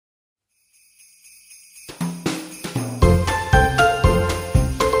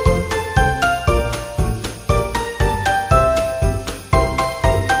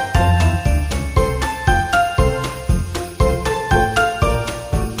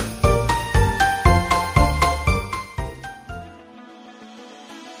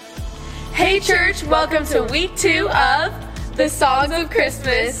Church, welcome to week 2 of the Songs of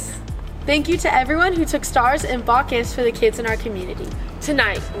Christmas. Thank you to everyone who took stars and bought gifts for the kids in our community.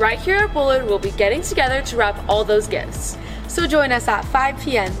 Tonight, right here at Bullard, we'll be getting together to wrap all those gifts. So join us at 5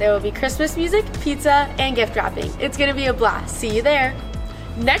 p.m. There will be Christmas music, pizza, and gift wrapping. It's going to be a blast. See you there.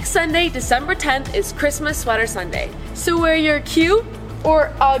 Next Sunday, December 10th, is Christmas Sweater Sunday. So wear your cute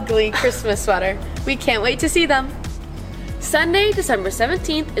or ugly Christmas sweater. We can't wait to see them. Sunday, December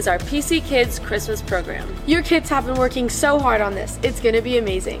 17th, is our PC Kids Christmas program. Your kids have been working so hard on this. It's going to be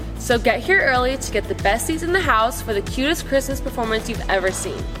amazing. So get here early to get the best seats in the house for the cutest Christmas performance you've ever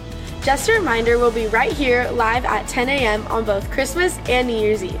seen. Just a reminder, we'll be right here live at 10 a.m. on both Christmas and New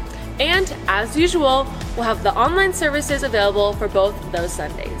Year's Eve. And, as usual, we'll have the online services available for both those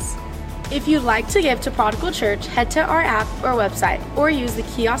Sundays. If you'd like to give to Prodigal Church, head to our app or website, or use the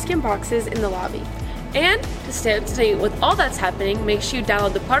kiosk and boxes in the lobby. And to stay up to date with all that's happening, make sure you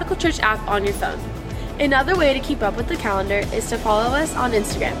download the Prodigal Church app on your phone. Another way to keep up with the calendar is to follow us on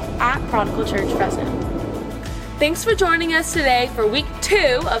Instagram at Prodigal Church Fresno. Thanks for joining us today for week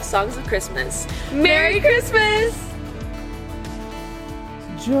 2 of Songs of Christmas. Merry Christmas!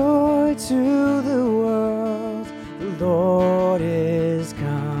 Joy to the world, the Lord is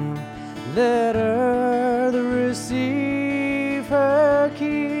come. Let earth receive her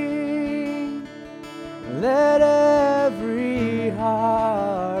King. Let every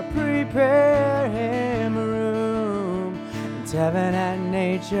heart prepare him room. And heaven and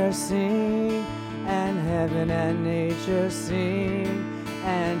nature sing, and heaven and nature sing,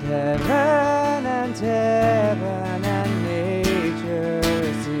 and heaven and nature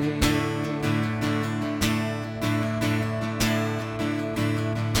sing.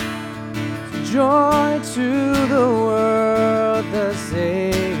 Joy to the world, the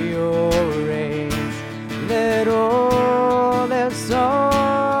Savior reigns. Let all their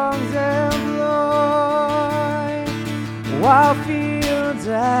songs employ, while fields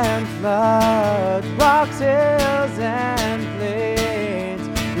and floods, rocks, hills, and plains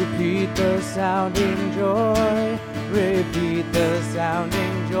repeat the sounding joy, repeat the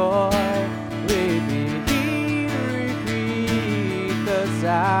sounding joy, repeat the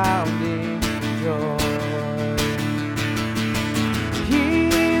sounding joy.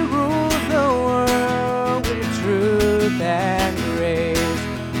 He rules the world with truth and grace,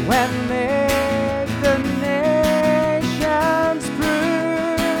 when make the nations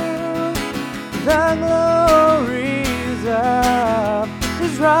prove the glories of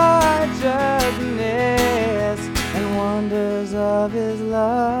his righteousness, and wonders of his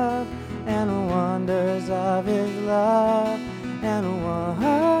love, and wonders of his love, and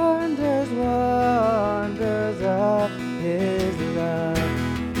wonders of his love,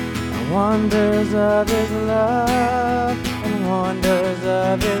 and wonders of his love, and wonders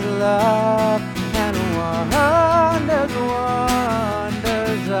of his love, and wonders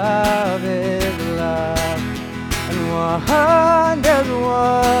of his love, and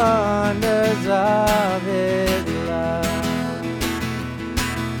wonders of his love.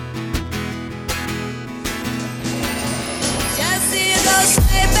 Just see those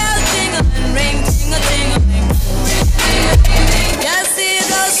sleigh bells jingling, ring, tingle, tingling. Just see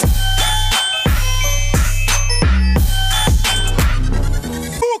those.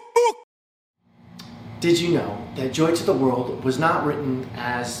 Did you know that Joy to the World was not written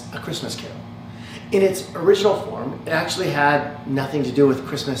as a Christmas carol? In its original form, it actually had nothing to do with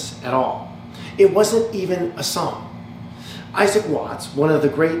Christmas at all. It wasn't even a song. Isaac Watts, one of the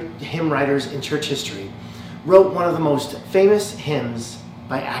great hymn writers in church history, wrote one of the most famous hymns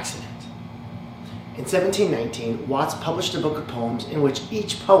by accident. In 1719, Watts published a book of poems in which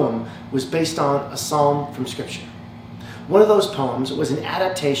each poem was based on a psalm from Scripture. One of those poems was an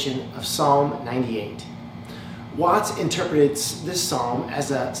adaptation of Psalm 98. Watts interpreted this psalm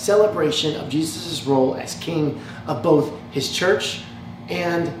as a celebration of Jesus' role as king of both his church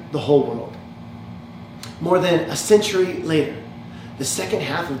and the whole world. More than a century later, the second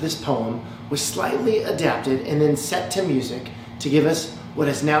half of this poem was slightly adapted and then set to music to give us what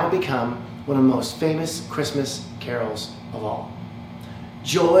has now become one of the most famous Christmas carols of all.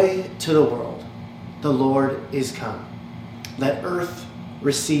 Joy to the world, the Lord is come. Let earth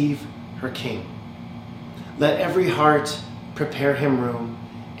receive her King. Let every heart prepare him room,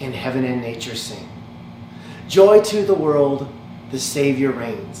 and heaven and nature sing. Joy to the world, the Savior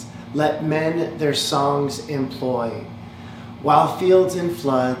reigns. Let men their songs employ, while fields and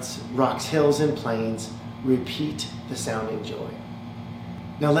floods, rocks, hills, and plains repeat the sounding joy.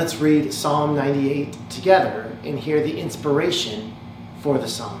 Now let's read Psalm 98 together and hear the inspiration for the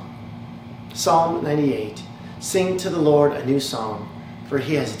song. Psalm 98. Sing to the Lord a new song, for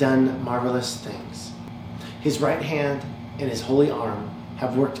he has done marvelous things. His right hand and his holy arm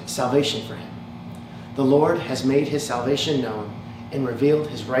have worked salvation for him. The Lord has made his salvation known and revealed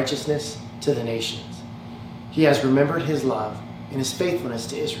his righteousness to the nations. He has remembered his love and his faithfulness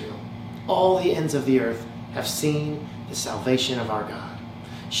to Israel. All the ends of the earth have seen the salvation of our God.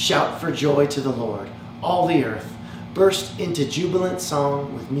 Shout for joy to the Lord, all the earth. Burst into jubilant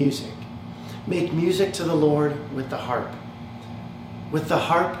song with music. Make music to the Lord with the harp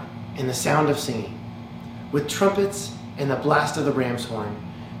and the sound of singing, with trumpets and the blast of the ram's horn.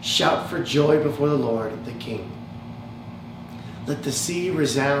 Shout for joy before the Lord, the King. Let the sea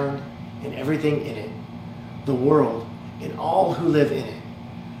resound and everything in it, the world and all who live in it.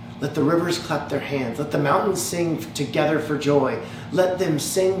 Let the rivers clap their hands. Let the mountains sing together for joy. Let them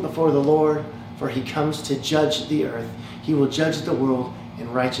sing before the Lord, for he comes to judge the earth. He will judge the world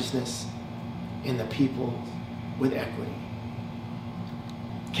in righteousness and the people with equity.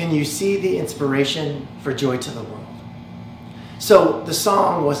 Can you see the inspiration for Joy to the World? So the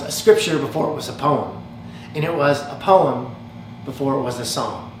song was a scripture before it was a poem, and it was a poem before it was a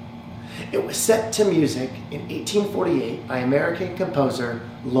song. It was set to music in 1848 by American composer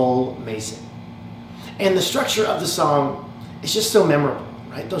Lowell Mason. And the structure of the song is just so memorable,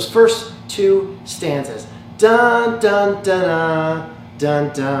 right? Those first two stanzas, dun dun dun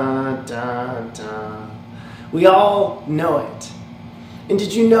dun dun dun dun. We all know it. And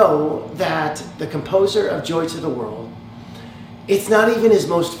did you know that the composer of Joy to the World, it's not even his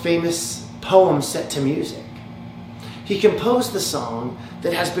most famous poem set to music. He composed the song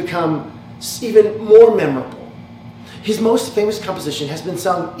that has become even more memorable. His most famous composition has been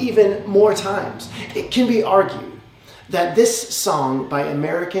sung even more times. It can be argued that this song by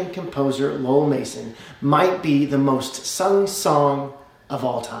American composer Lowell Mason might be the most sung song of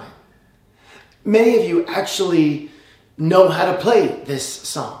all time. Many of you actually know how to play this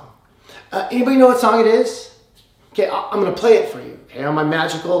song. Anybody know what song it is? Okay, I'm going to play it for you, okay, on my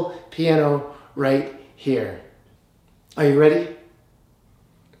magical piano right here. Are you ready?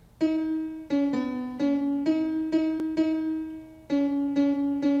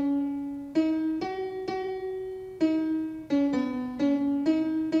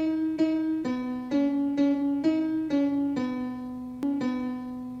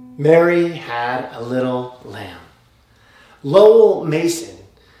 Mary had a little lamb. Lowell Mason,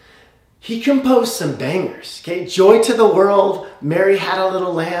 he composed some bangers. Okay, Joy to the World, Mary Had a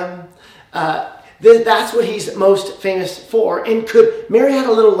Little Lamb. That's what he's most famous for. And could Mary Had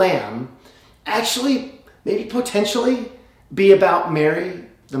a Little Lamb actually, maybe potentially, be about Mary,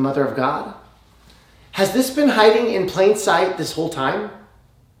 the Mother of God? Has this been hiding in plain sight this whole time?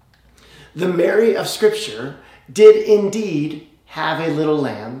 The Mary of Scripture did indeed have a little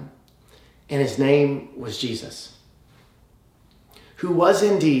lamb, and his name was Jesus, who was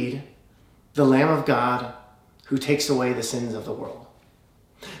indeed the Lamb of God who takes away the sins of the world.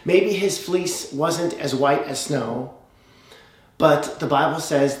 Maybe his fleece wasn't as white as snow, but the Bible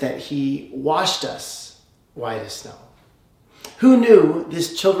says that he washed us white as snow. Who knew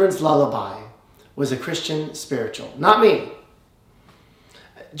this children's lullaby was a Christian spiritual? Not me.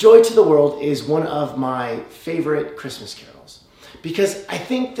 Joy to the World is one of my favorite Christmas carols because I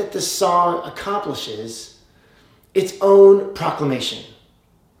think that the song accomplishes its own proclamation.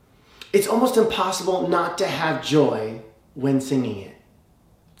 It's almost impossible not to have joy when singing it.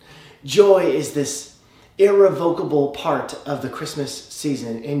 Joy is this irrevocable part of the Christmas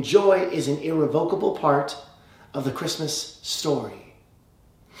season, and joy is an irrevocable part of the Christmas story.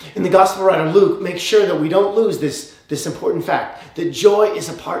 And the gospel writer Luke makes sure that we don't lose this important fact, that joy is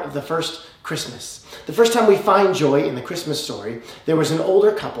a part of the first Christmas. The first time we find joy in the Christmas story, there was an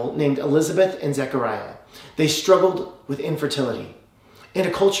older couple named Elizabeth and Zechariah. They struggled with infertility. In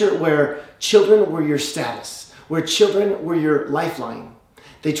a culture where children were your status, where children were your lifeline,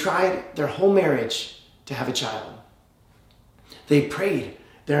 they tried their whole marriage to have a child. They prayed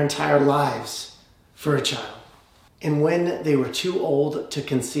their entire lives for a child. And when they were too old to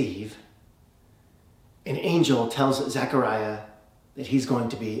conceive, an angel tells Zechariah that he's going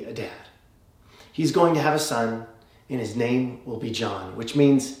to be a dad. He's going to have a son, and his name will be John, which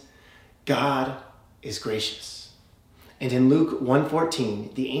means God is gracious. And in Luke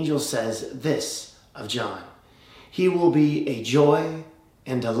 1:14, the angel says this of John: he will be a joy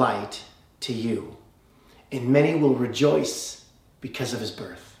and delight to you, and many will rejoice because of his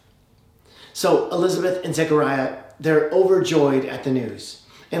birth. So Elizabeth and Zechariah, they're overjoyed at the news.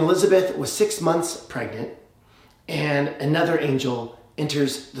 And Elizabeth was 6 months pregnant, and another angel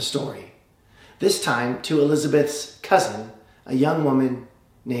enters the story. This time to Elizabeth's cousin, a young woman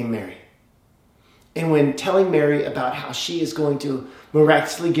named Mary. And when telling Mary about how she is going to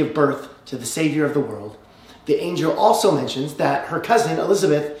miraculously give birth to the Savior of the world, the angel also mentions that her cousin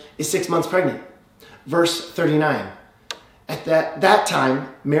Elizabeth is 6 months pregnant. Verse 39. At that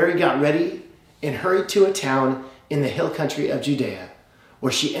time, Mary got ready and hurried to a town in the hill country of Judea,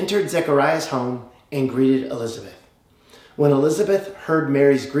 where she entered Zechariah's home and greeted Elizabeth. When Elizabeth heard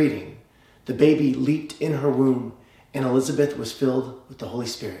Mary's greeting, the baby leaped in her womb, and Elizabeth was filled with the Holy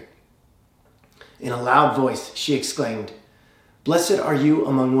Spirit. In a loud voice, she exclaimed, "Blessed are you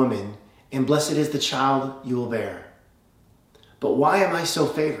among women, and blessed is the child you will bear. But why am I so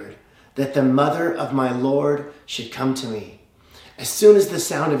favored that the mother of my Lord should come to me? As soon as the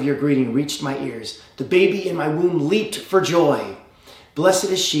sound of your greeting reached my ears, the baby in my womb leaped for joy. Blessed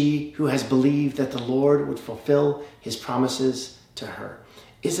is she who has believed that the Lord would fulfill his promises to her."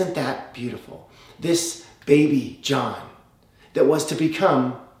 Isn't that beautiful? This baby John, that was to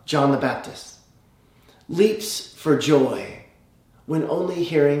become John the Baptist, leaps for joy when only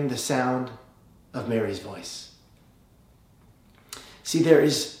hearing the sound of Mary's voice. See, there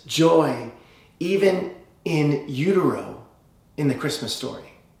is joy even in utero in the Christmas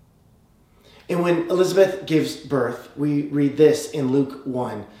story. And when Elizabeth gives birth, we read this in Luke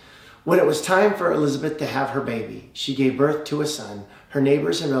 1. When it was time for Elizabeth to have her baby, she gave birth to a son. Her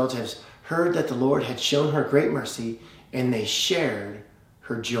neighbors and relatives heard that the Lord had shown her great mercy, and they shared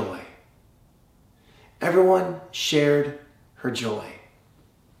her joy. Everyone shared her joy.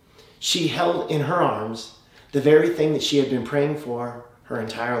 She held in her arms the very thing that she had been praying for her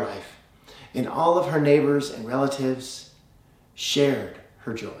entire life, and all of her neighbors and relatives shared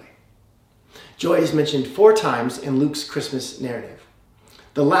her joy. Joy is mentioned 4 times in Luke's Christmas narrative.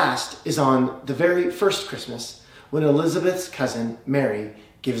 The last is on the very first Christmas, when Elizabeth's cousin Mary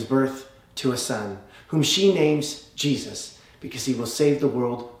gives birth to a son, whom she names Jesus, because he will save the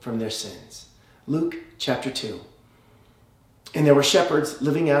world from their sins. Luke chapter 2. And there were shepherds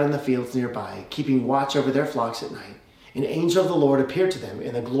living out in the fields nearby, keeping watch over their flocks at night. An angel of the Lord appeared to them,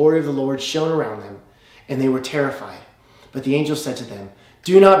 and the glory of the Lord shone around them, and they were terrified. But the angel said to them,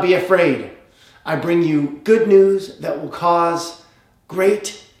 "Do not be afraid. I bring you good news that will cause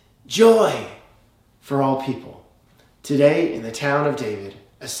great joy for all people. Today in the town of David,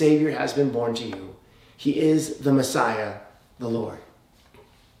 a Savior has been born to you. He is the Messiah, the Lord."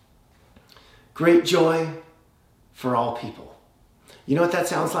 Great joy for all people. You know what that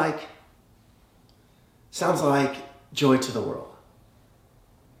sounds like? Sounds like joy to the world.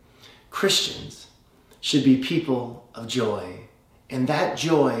 Christians should be people of joy, and that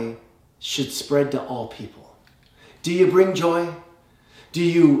joy should spread to all people. Do you bring joy? Do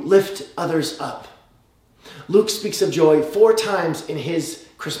you lift others up? Luke speaks of joy 4 times in his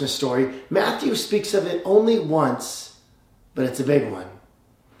Christmas story. Matthew speaks of it only once, but it's a big one.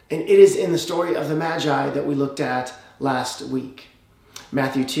 And it is in the story of the Magi that we looked at last week.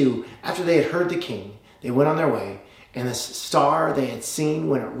 Matthew 2, after they had heard the king, they went on their way, and the star they had seen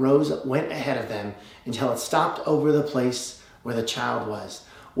when it rose went ahead of them until it stopped over the place where the child was.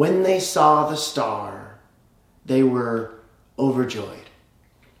 When they saw the star, they were overjoyed.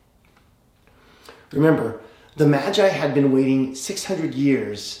 Remember, the Magi had been waiting 600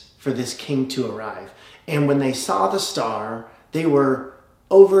 years for this king to arrive. And when they saw the star, they were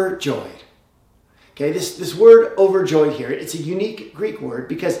overjoyed. Okay, this word overjoyed here, it's a unique Greek word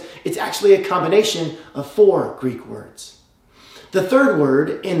because it's actually a combination of 4 Greek words. The third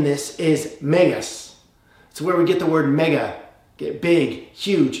word in this is megas. It's where we get the word mega, get big,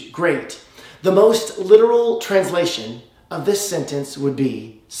 huge, great. The most literal translation of this sentence would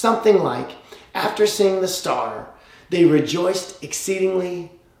be something like, after seeing the star, they rejoiced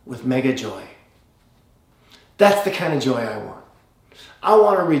exceedingly with mega joy. That's the kind of joy I want. I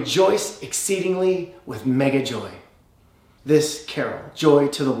want to rejoice exceedingly with mega joy. This carol, Joy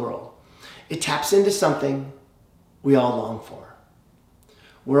to the World, it taps into something we all long for.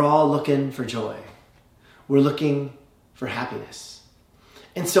 We're all looking for joy. We're looking for happiness.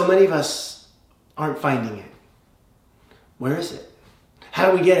 And so many of us aren't finding it. Where is it?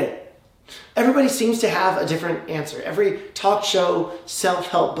 How do we get it? Everybody seems to have a different answer. Every talk show,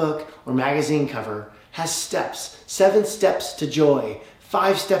 self-help book, or magazine cover has steps. 7 steps to joy,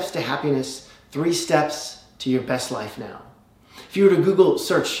 5 steps to happiness, 3 steps to your best life now. If you were to Google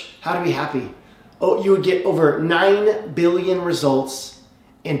search how to be happy, you would get over 9 billion results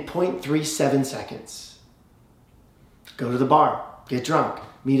in 0.37 seconds. Go to the bar, get drunk,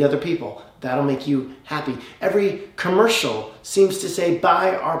 meet other people. That'll make you happy. Every commercial seems to say,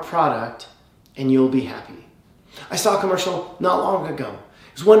 buy our product and you'll be happy. I saw a commercial not long ago.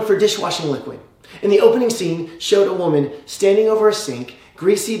 It was one for dishwashing liquid. And the opening scene showed a woman standing over a sink,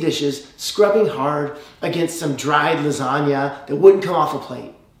 greasy dishes, scrubbing hard against some dried lasagna that wouldn't come off a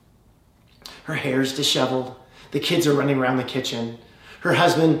plate. Her hair's disheveled. The kids are running around the kitchen. Her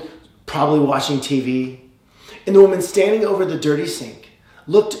husband probably watching TV. And the woman standing over the dirty sink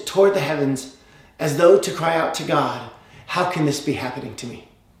looked toward the heavens as though to cry out to God, how can this be happening to me?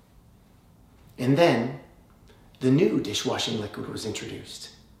 And then the new dishwashing liquid was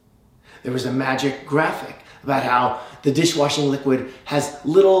introduced. There was a magic graphic about how the dishwashing liquid has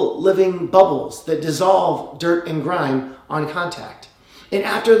little living bubbles that dissolve dirt and grime on contact. And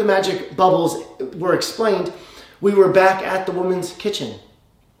after the magic bubbles were explained, we were back at the woman's kitchen.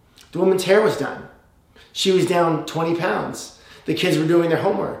 The woman's hair was done. She was down 20 pounds. The kids were doing their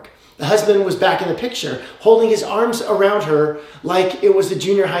homework. The husband was back in the picture, holding his arms around her like it was a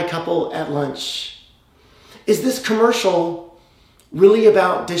junior high couple at lunch. Is this commercial really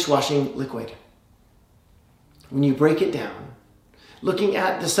about dishwashing liquid? When you break it down, looking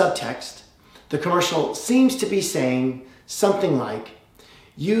at the subtext, the commercial seems to be saying something like,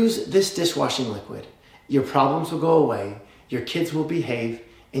 use this dishwashing liquid. Your problems will go away, your kids will behave,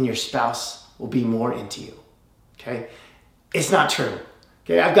 and your spouse will be more into you. Okay? It's not true.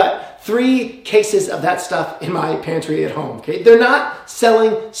 Okay? I've got 3 cases of that stuff in my pantry at home. Okay? They're not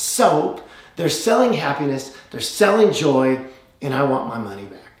selling soap. They're selling happiness. They're selling joy. And I want my money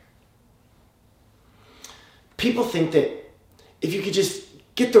back. People think that if you could just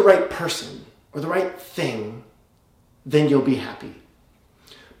get the right person or the right thing, then you'll be happy.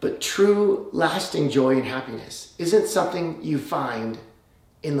 But true, lasting joy and happiness isn't something you find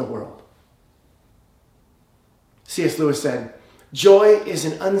in the world. C.S. Lewis said, joy is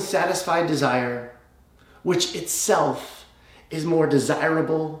an unsatisfied desire, which itself is more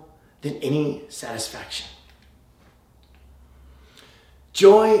desirable than any satisfaction.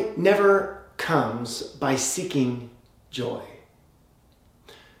 Joy never comes by seeking joy.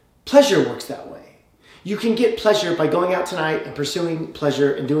 Pleasure works that way. You can get pleasure by going out tonight and pursuing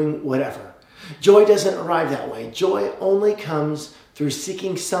pleasure and doing whatever. Joy doesn't arrive that way. Joy only comes through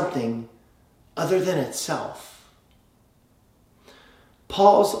seeking something other than itself.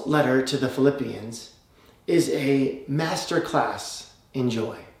 Paul's letter to the Philippians is a master class in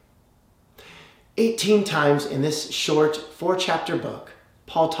joy. 18 times in this short 4-chapter book,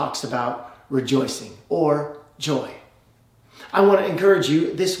 Paul talks about rejoicing or joy. I want to encourage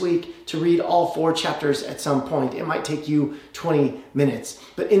you this week to read all 4 chapters at some point. It might take you 20 minutes.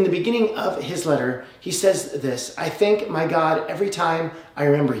 But in the beginning of his letter, he says this, I thank my God every time I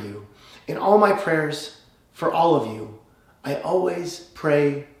remember you. In all my prayers for all of you, I always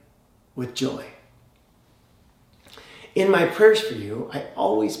pray with joy. In my prayers for you, I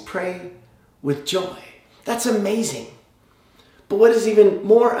always pray with joy. That's amazing. But what is even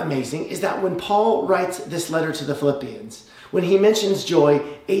more amazing is that when Paul writes this letter to the Philippians, when he mentions joy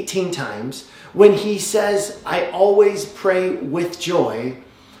 18 times, when he says, I always pray with joy,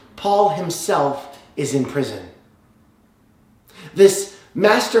 Paul himself is in prison. This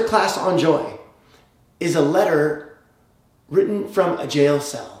masterclass on joy is a letter written from a jail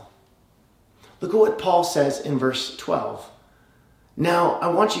cell. Look at what Paul says in verse 12. Now, I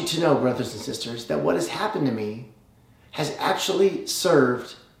want you to know, brothers and sisters, that what has happened to me has actually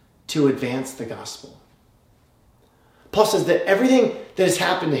served to advance the gospel. Paul says that everything that has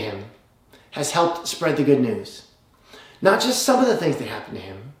happened to him has helped spread the good news. Not just some of the things that happened to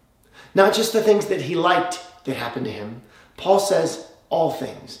him, not just the things that he liked that happened to him. Paul says all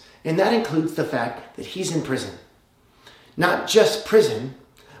things, and that includes the fact that he's in prison. Not just prison,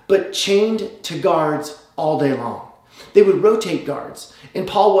 but chained to guards all day long. They would rotate guards, and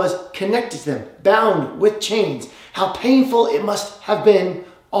Paul was connected to them, bound with chains. How painful it must have been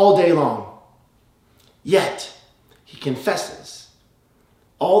all day long. Yet, he confesses,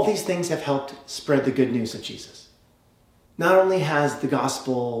 all these things have helped spread the good news of Jesus. Not only has the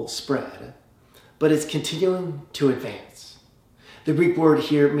gospel spread, but it's continuing to advance. The Greek word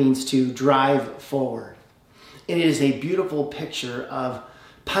here means to drive forward. And it is a beautiful picture of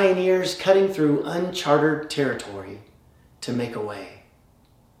pioneers cutting through uncharted territory to make a way.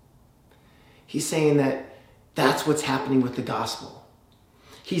 He's saying that that's what's happening with the gospel.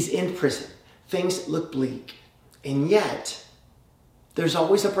 He's in prison. Things look bleak. And yet, there's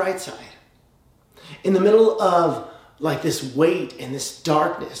always a bright side. In the middle of like this weight and this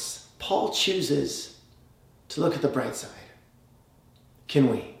darkness, Paul chooses to look at the bright side. Can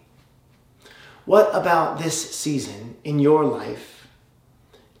we? What about this season in your life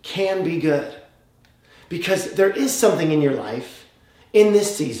can be good? Because there is something in your life in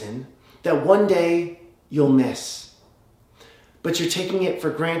this season that one day you'll miss. But you're taking it for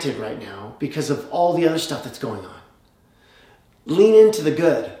granted right now because of all the other stuff that's going on. lean into the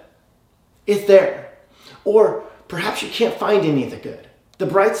good. It's there. Or perhaps you can't find any of the good. The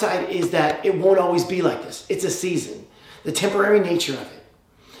bright side is that it won't always be like this. It's a season. The temporary nature of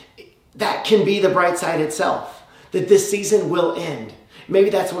it. That can be the bright side itself. That this season will end. Maybe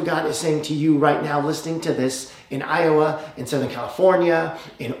that's what God is saying to you right now, listening to this in Iowa, in Southern California,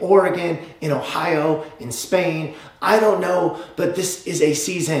 in Oregon, in Ohio, in Spain. I don't know, but this is a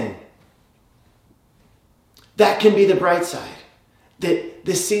season. That can be the bright side, that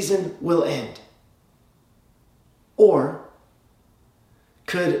this season will end. Or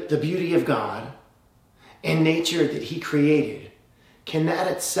could the beauty of God and nature that he created, can that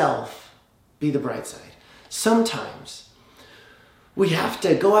itself be the bright side? Sometimes we have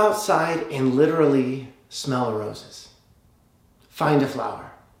to go outside and literally smell roses. Find a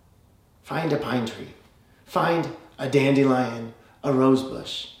flower. Find a pine tree. Find a dandelion, a rose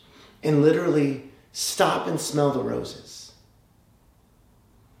bush, and literally stop and smell the roses.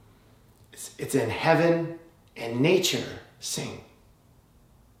 It's in heaven and nature sing.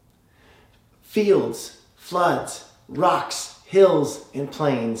 Fields, floods, rocks, hills, and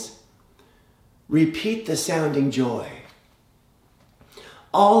plains repeat the sounding joy.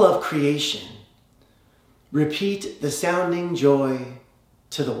 All of creation repeat the sounding joy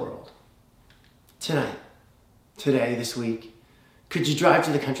to the world. Tonight, today, this week, could you drive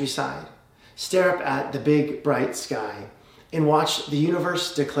to the countryside, stare up at the big bright sky, and watch the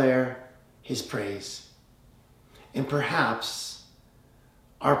universe declare his praise? And perhaps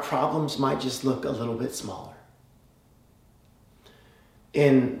our problems might just look a little bit smaller.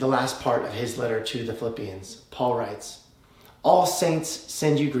 In the last part of his letter to the Philippians, Paul writes, "All saints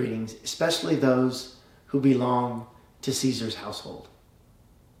send you greetings, especially those who belong to Caesar's household."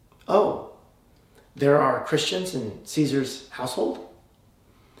 Oh, there are Christians in Caesar's household?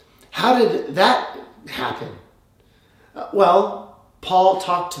 How did that happen? Well, Paul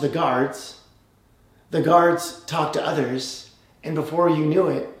talked to the guards talked to others, and before you knew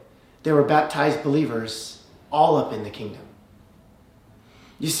it, there were baptized believers all up in the kingdom.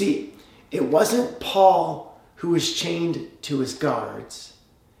 You see, it wasn't Paul who was chained to his guards.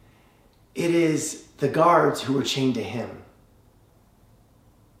 It is the guards who were chained to him.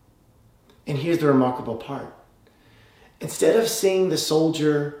 And here's the remarkable part. Instead of seeing the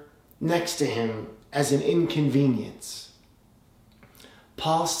soldier next to him as an inconvenience,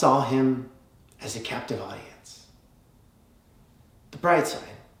 Paul saw him as a captive audience. The bright side.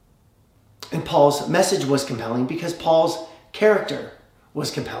 And Paul's message was compelling because Paul's character was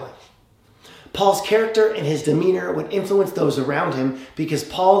compelling. Paul's character and his demeanor would influence those around him because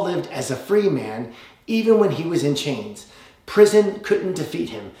Paul lived as a free man even when he was in chains. Prison couldn't defeat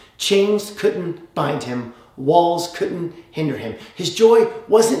him. Chains couldn't bind him. Walls couldn't hinder him. His joy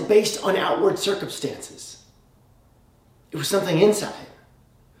wasn't based on outward circumstances. It was something inside.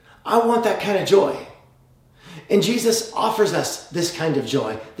 I want that kind of joy. And Jesus offers us this kind of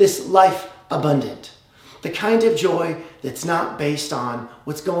joy, this life abundant. The kind of joy that's not based on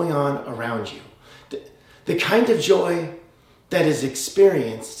what's going on around you. The kind of joy that is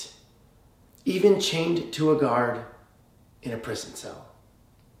experienced even chained to a guard in a prison cell.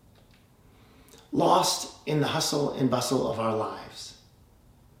 Lost in the hustle and bustle of our lives,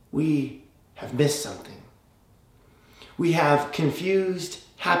 we have missed something. We have confused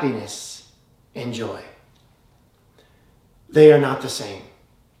happiness and joy. They are not the same.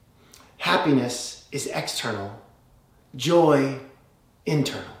 Happiness is external, joy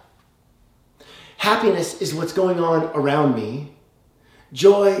internal. Happiness is what's going on around me.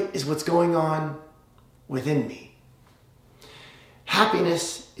 Joy is what's going on within me.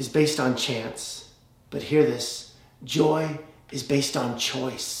 Happiness is based on chance, but hear this, joy is based on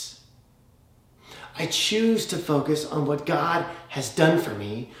choice. I choose to focus on what God has done for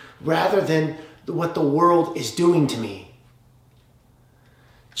me rather than what the world is doing to me.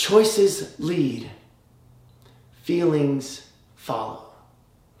 Choices lead, feelings follow.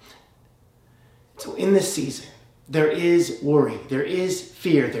 So in this season, there is worry, there is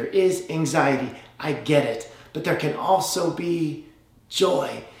fear, there is anxiety. I get it, but there can also be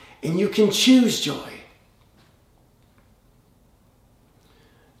joy, and you can choose joy.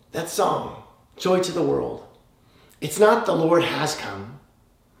 That song, Joy to the World, it's not the Lord has come,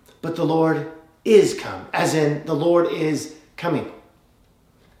 but the Lord is come, as in the Lord is coming.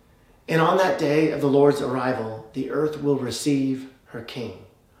 And on that day of the Lord's arrival, the earth will receive her King.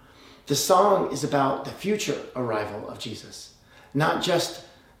 The song is about the future arrival of Jesus, not just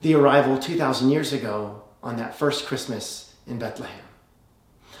the arrival 2,000 years ago on that first Christmas in Bethlehem.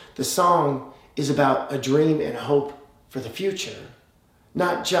 The song is about a dream and hope for the future,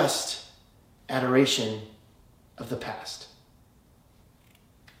 not just adoration of the past.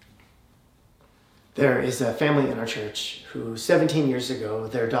 There is a family in our church who 17 years ago,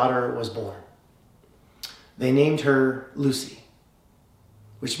 their daughter was born. They named her Lucy,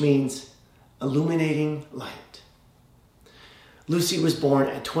 which means illuminating light. Lucy was born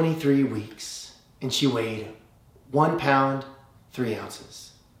at 23 weeks, and she weighed 1 pound, 3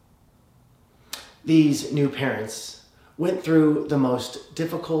 ounces. These new parents went through the most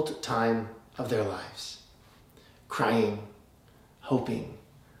difficult time of their lives, crying, hoping,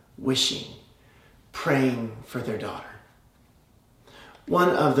 wishing, praying for their daughter. One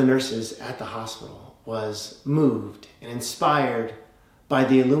of the nurses at the hospital was moved and inspired by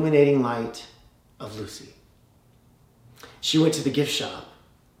the illuminating light of Lucy. She went to the gift shop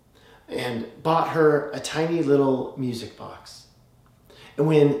and bought her a tiny little music box. And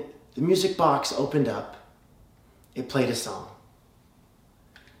when the music box opened up, it played a song.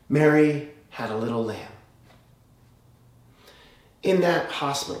 Mary Had a Little Lamb. In that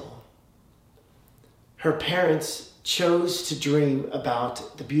hospital, her parents chose to dream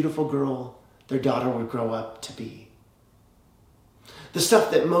about the beautiful girl their daughter would grow up to be. The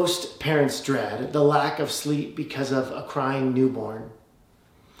stuff that most parents dread, the lack of sleep because of a crying newborn.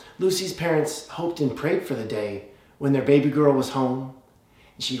 Lucy's parents hoped and prayed for the day when their baby girl was home,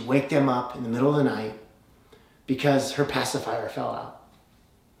 and she'd wake them up in the middle of the night because her pacifier fell out.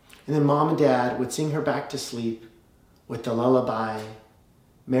 And then mom and dad would sing her back to sleep with the lullaby,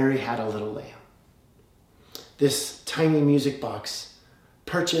 Mary Had a Little Lamb. This tiny music box,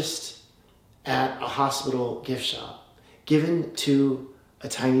 purchased at a hospital gift shop, given to a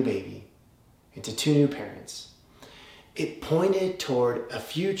tiny baby and to 2 new parents. It pointed toward a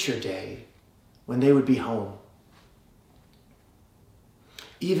future day when they would be home.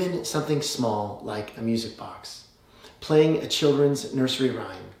 Even something small like a music box, playing a children's nursery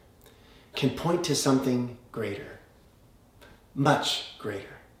rhyme, can point to something greater, much greater.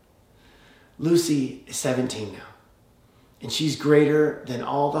 Lucy is 17 now, and she's greater than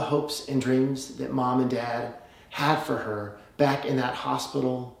all the hopes and dreams that mom and dad had for her back in that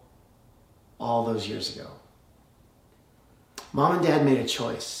hospital all those years ago. Mom and dad made a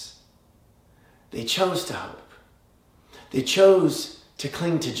choice. They chose to hope. They chose to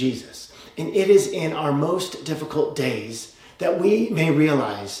cling to Jesus. And it is in our most difficult days that we may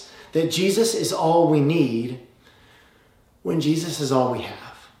realize that Jesus is all we need when Jesus is all we have.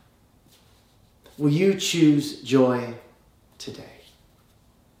 Will you choose joy today?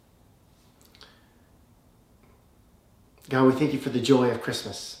 God, we thank you for the joy of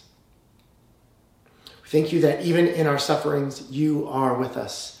Christmas. We thank you that even in our sufferings, you are with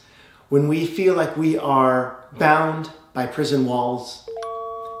us. When we feel like we are bound by prison walls,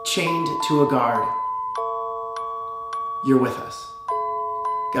 chained to a guard, you're with us.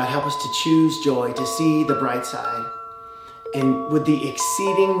 God, help us to choose joy, to see the bright side, and with the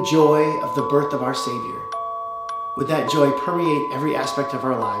exceeding joy of the birth of our Savior, would that joy permeate every aspect of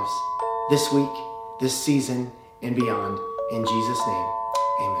our lives this week, this season, and beyond. In Jesus' name,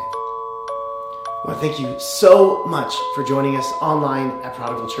 amen. Well, thank you so much for joining us online at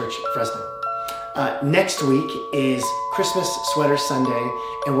Prodigal Church Fresno. Next week is Christmas Sweater Sunday,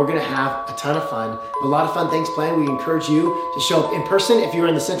 and we're going to have a ton of fun. A lot of fun things planned. We encourage you to show up in person if you're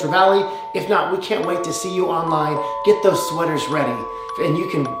in the Central Valley. If not, we can't wait to see you online. Get those sweaters ready, and you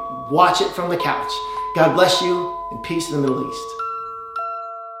can watch it from the couch. God bless you, and peace in the Middle East.